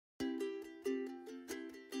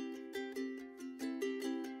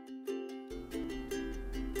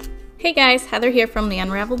Hey guys, Heather here from The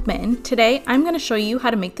Unraveled Mitten. Today I'm going to show you how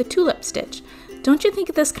to make the tulip stitch. Don't you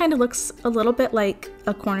think this kind of looks a little bit like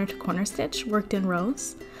a corner to corner stitch worked in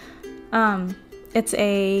rows?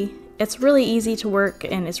 It's really easy to work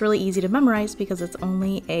and it's really easy to memorize because it's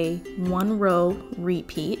only a one row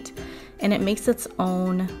repeat and it makes its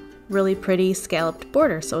own really pretty scalloped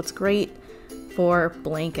border, so it's great for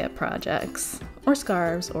blanket projects or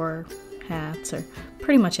scarves or hats or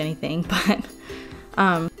pretty much anything. But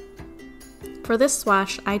for this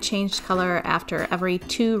swatch, I changed color after every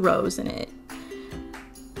 2 rows in it.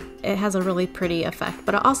 It has a really pretty effect,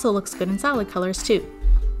 but it also looks good in solid colors too.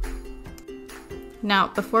 Now,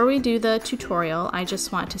 before we do the tutorial, I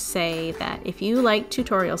just want to say that if you like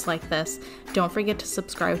tutorials like this, don't forget to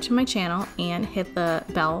subscribe to my channel and hit the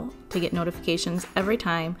bell to get notifications every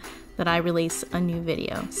time that I release a new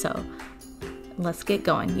video. So let's get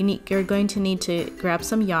going. You're going to need to grab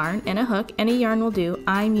some yarn and a hook. Any yarn will do.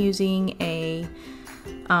 I'm using a,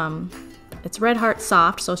 it's Red Heart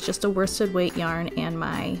Soft, so it's just a worsted weight yarn, and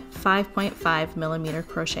my 5.5 millimeter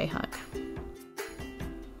crochet hook.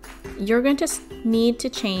 You're going to need to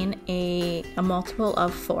chain a multiple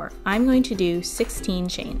of 4. I'm going to do 16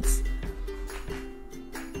 chains.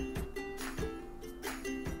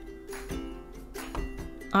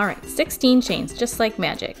 All right, 16 chains, just like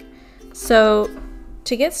magic. So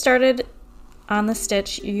to get started on the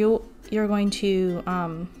stitch, you're going to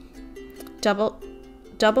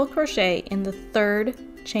double crochet in the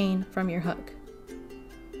 3rd chain from your hook.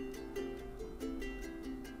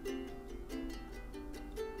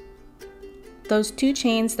 Those 2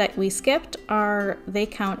 chains that we skipped they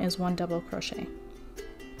count as 1 double crochet.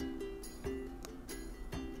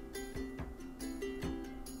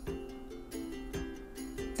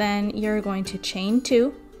 Then you're going to chain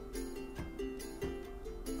 2.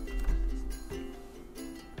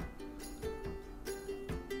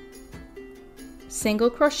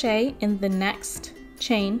 Single crochet in the next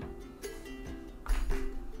chain,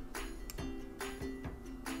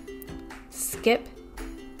 skip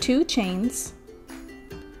 2 chains,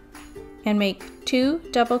 and make 2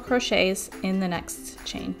 double crochets in the next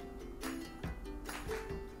chain.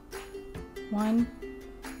 1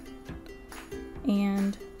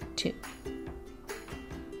 and 2.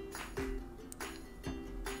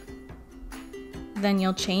 Then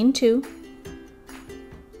you'll chain 2,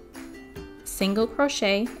 single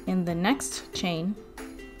crochet in the next chain,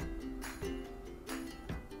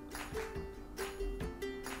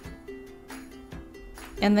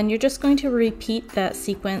 and then you're just going to repeat that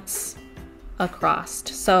sequence across.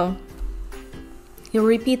 So you'll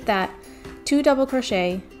repeat that 2 double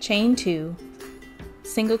crochet, chain 2,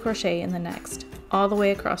 single crochet in the next, all the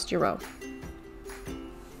way across your row.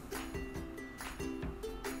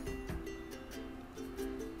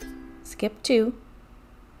 Skip 2,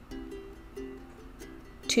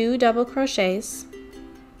 2 double crochets,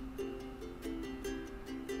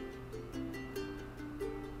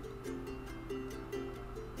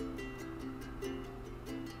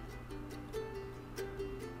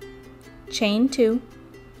 chain 2,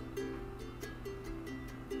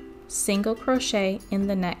 single crochet in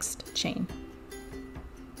the next chain.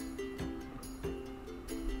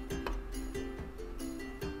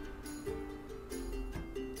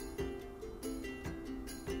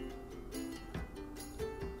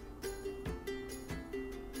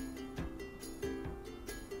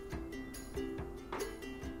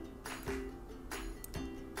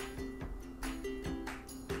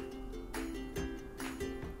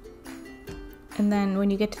 And then when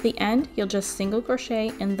you get to the end, you'll just single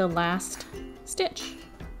crochet in the last stitch.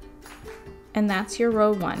 And that's your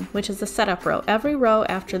row 1, which is the setup row. Every row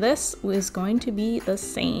after this is going to be the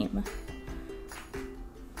same.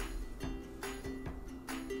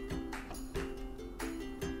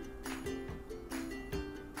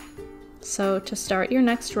 So to start your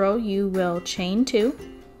next row, you will chain 2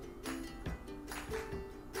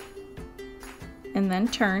 and then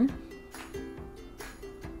turn.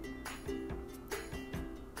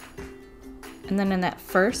 And then in that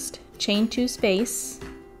first chain 2 space,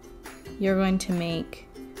 you're going to make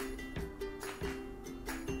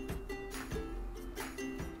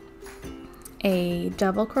a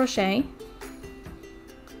double crochet,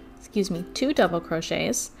 2 double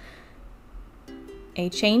crochets, a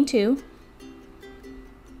chain 2,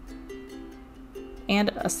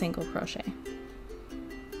 and a single crochet.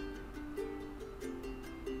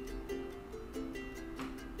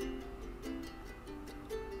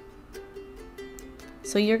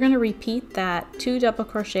 So you're going to repeat that 2 double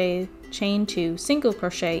crochet, chain 2, single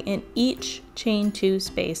crochet in each chain 2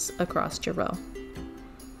 space across your row.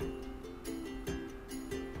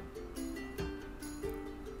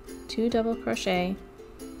 2 double crochet,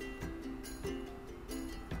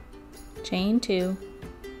 chain 2,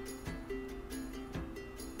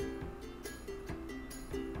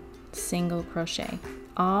 single crochet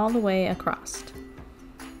all the way across.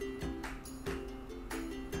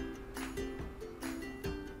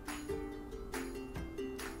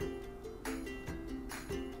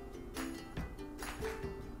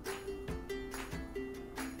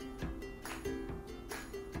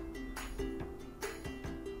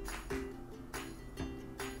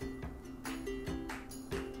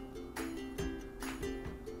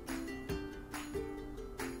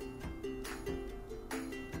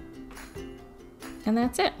 And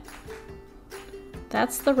that's it.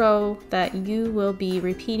 That's the row that you will be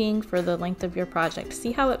repeating for the length of your project.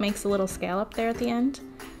 See how it makes a little scallop there at the end?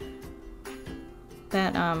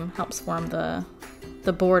 That helps form the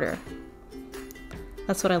border.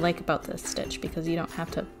 That's what I like about this stitch, because you don't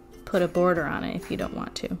have to put a border on it if you don't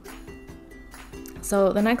want to.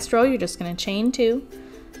 So the next row, you're just going to chain 2,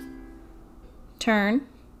 turn,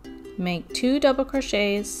 make 2 double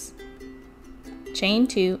crochets, chain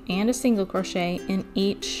 2 and a single crochet in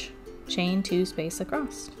each chain 2 space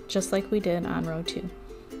across, just like we did on row 2.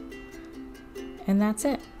 And that's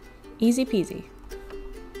it. Easy peasy.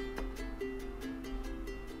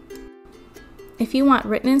 If you want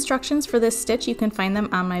written instructions for this stitch, you can find them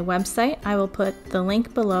on my website. I will put the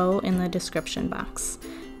link below in the description box.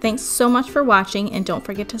 Thanks so much for watching, and don't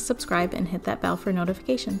forget to subscribe and hit that bell for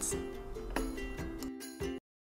notifications.